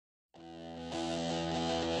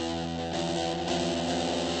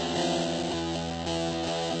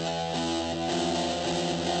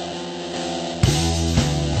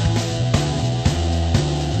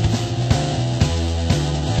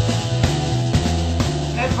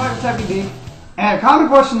Techie, and a common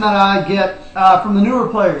question that I get from the newer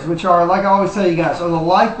players, which are, like I always tell you guys, are the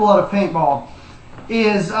lifeblood of paintball,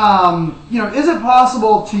 is is it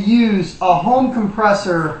possible to use a home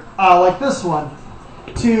compressor like this one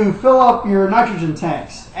to fill up your nitrogen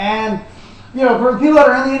tanks? And for people that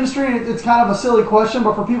are in the industry, it's kind of a silly question,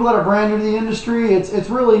 but for people that are brand new to the industry, it's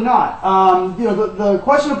really not. The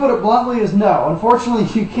question, to put it bluntly, is no. Unfortunately,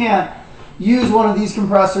 you can't use one of these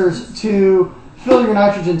compressors to fill your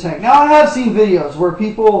nitrogen tank. Now, I have seen videos where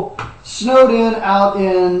people snowed in out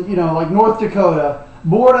in like North Dakota,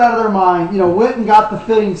 bored out of their mind, went and got the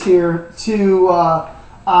fittings here to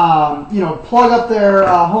plug up their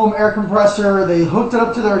home air compressor. They hooked it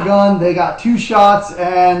up to their gun. They got 2 shots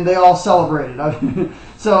and they all celebrated.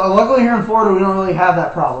 So luckily here in Florida, we don't really have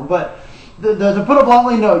that problem. But to put it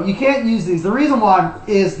bluntly, no, you can't use these. The reason why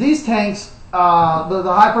is these tanks, the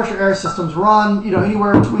high pressure air systems run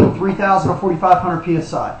anywhere between 3,000 or 4,500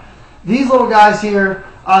 psi. These little guys here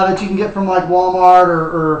that you can get from like Walmart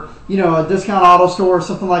or a discount auto store or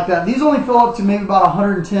something like that, these only fill up to maybe about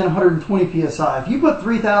 110, 120 psi. If you put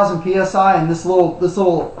 3,000 psi in this little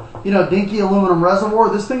dinky aluminum reservoir,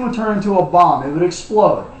 this thing would turn into a bomb. It would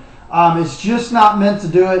explode. It's just not meant to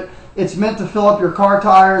do it. It's meant to fill up your car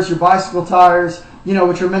tires, your bicycle tires,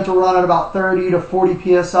 which are meant to run at about 30 to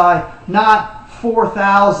 40 psi, not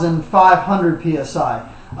 4,500 psi.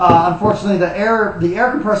 Unfortunately, the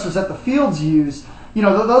air compressors that the fields use,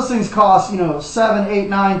 those things cost $7, $8,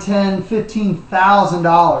 $9, $10,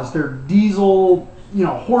 $15,000. They're diesel,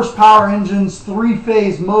 horsepower engines,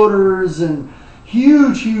 3-phase motors, and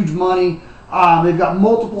huge money. They've got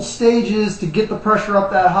multiple stages to get the pressure up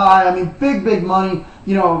that high. I mean, big money.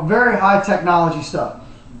 Very high technology stuff.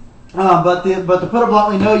 But to put it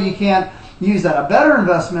bluntly, no, you can't use that. A better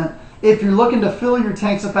investment, if you're looking to fill your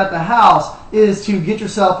tanks up at the house, is to get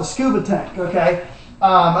yourself a scuba tank. Okay.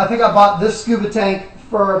 I think I bought this scuba tank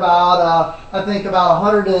for about, I probably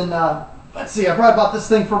bought this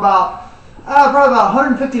thing for about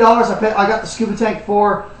 $150. I got the scuba tank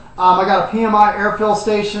for. I got a PMI air fill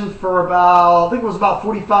station for about, I think it was about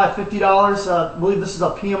 $45, $50. I believe this is a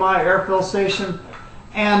PMI air fill station.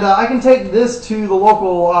 And I can take this to the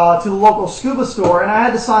local scuba store, and I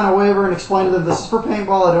had to sign a waiver and explain to them this is for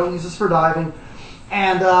paintball. I don't use this for diving.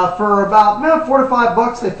 And for about $4 to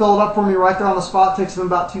 $5, they fill it up for me right there on the spot. It takes them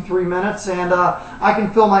about 2-3 minutes, and I can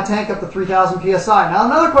fill my tank up to 3,000 psi. Now,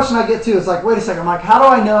 another question I get too is like, wait a second, Mike, how do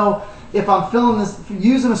I know if I'm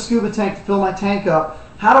using a scuba tank to fill my tank up?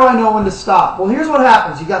 How do I know when to stop? Well, here's what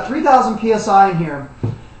happens. You got 3,000 psi in here.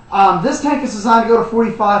 This tank is designed to go to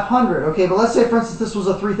 4,500. Okay, but let's say, for instance, this was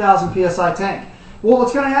a 3,000 psi tank. Well,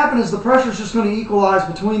 what's going to happen is the pressure is just going to equalize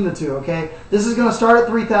between the two, okay? This is going to start at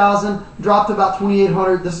 3,000, drop to about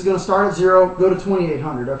 2,800. This is going to start at 0, go to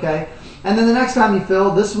 2,800, okay? And then the next time you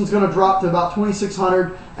fill, this one's going to drop to about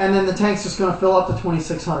 2,600, and then the tank's just going to fill up to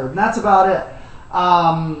 2,600. And that's about it.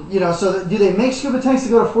 So do they make scuba tanks to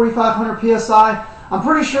go to 4,500 psi? I'm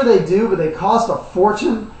pretty sure they do, but they cost a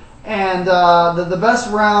fortune. And the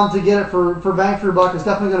best round to get it for bang for your buck is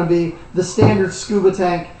definitely going to be the standard scuba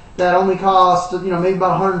tank that only costs maybe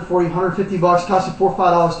about 140, 150 bucks. Costs you $4 or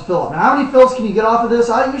 $5 to fill up. Now, how many fills can you get off of this?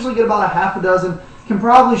 I usually get about a half a dozen. Can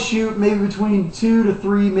probably shoot maybe between 2 to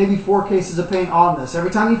 3, maybe 4 cases of paint on this.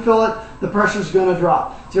 Every time you fill it, the pressure is going to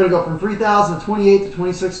drop. It's going to go from 3,000 to 28 to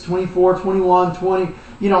 26, 24, 21, 20,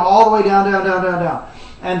 all the way down.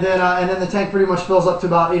 And then the tank pretty much fills up to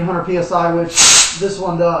about 800 psi, which this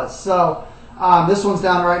one does. So this one's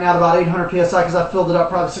down right now to about 800 psi because I've filled it up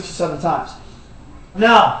probably 6 or 7 times.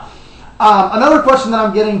 Now, another question that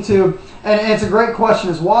I'm getting to, and it's a great question,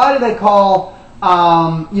 is why do they call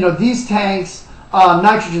these tanks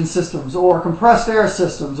nitrogen systems or compressed air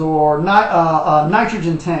systems or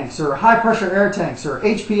nitrogen tanks or high pressure air tanks or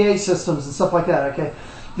HPA systems and stuff like that? Okay,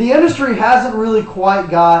 the industry hasn't really quite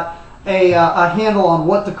got a handle on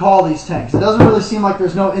what to call these tanks. It doesn't really seem like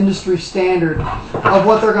there's no industry standard of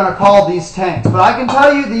what they're going to call these tanks. But I can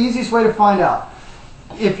tell you the easiest way to find out.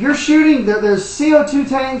 If you're shooting, there's CO2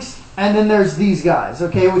 tanks, and then there's these guys,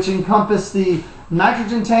 okay, which encompass the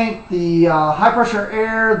nitrogen tank, the high pressure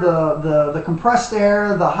air, the compressed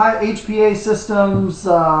air, the high HPA systems,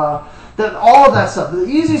 all of that stuff. The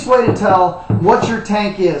easiest way to tell what your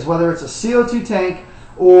tank is, whether it's a CO2 tank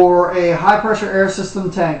or a high pressure air system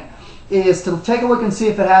tank, is to take a look and see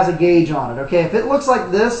if it has a gauge on it. Okay, if it looks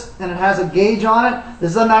like this and it has a gauge on it,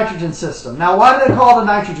 this is a nitrogen system. Now, why do they call it a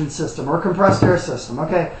nitrogen system or compressed air system?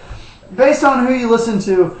 Okay, based on who you listen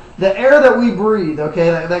to, the air that we breathe, okay,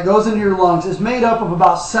 that goes into your lungs is made up of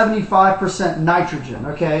about 75% nitrogen.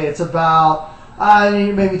 Okay, it's about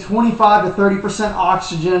maybe 25 to 30%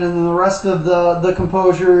 oxygen, and then the rest of the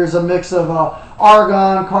composure is a mix of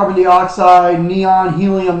argon, carbon dioxide, neon,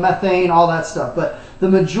 helium, methane, all that stuff. But the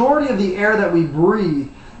majority of the air that we breathe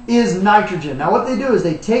is nitrogen. Now what they do is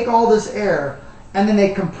they take all this air and then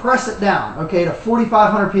they compress it down, okay, to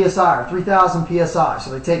 4,500 psi or 3,000 psi.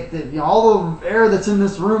 So they take all the air that's in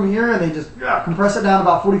this room here and they just compress it down to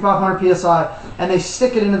about 4,500 psi and they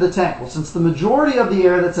stick it into the tank. Well, since the majority of the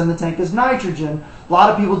air that's in the tank is nitrogen, a lot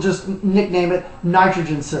of people just nickname it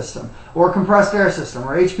nitrogen system or compressed air system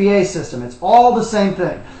or HPA system. It's all the same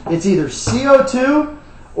thing. It's either CO2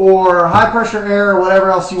 or high pressure air or whatever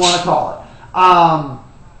else you want to call it.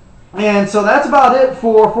 And so that's about it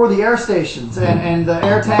for the air stations and the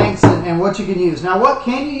air tanks and what you can use. Now, what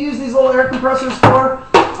can you use these little air compressors for?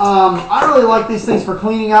 I really like these things for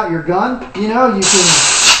cleaning out your gun. You know, you can,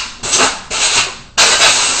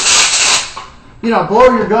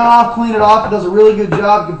 blow your gun off, clean it off. It does a really good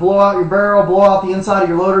job. You can blow out your barrel, blow out the inside of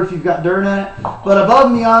your loader if you've got dirt in it. But above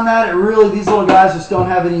and beyond that, these little guys just don't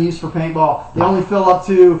have any use for paintball. They only fill up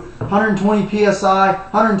to 120 psi.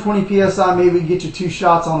 120 psi maybe get you 2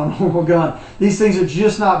 shots on a normal gun. These things are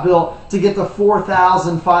just not built to get to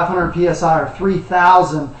 4,500 psi or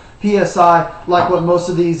 3,000 psi like what most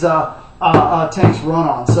of these tanks run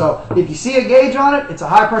on. So if you see a gauge on it, it's a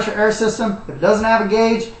high pressure air system. If it doesn't have a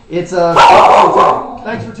gauge, it's a tank.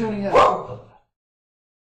 Thanks for tuning in.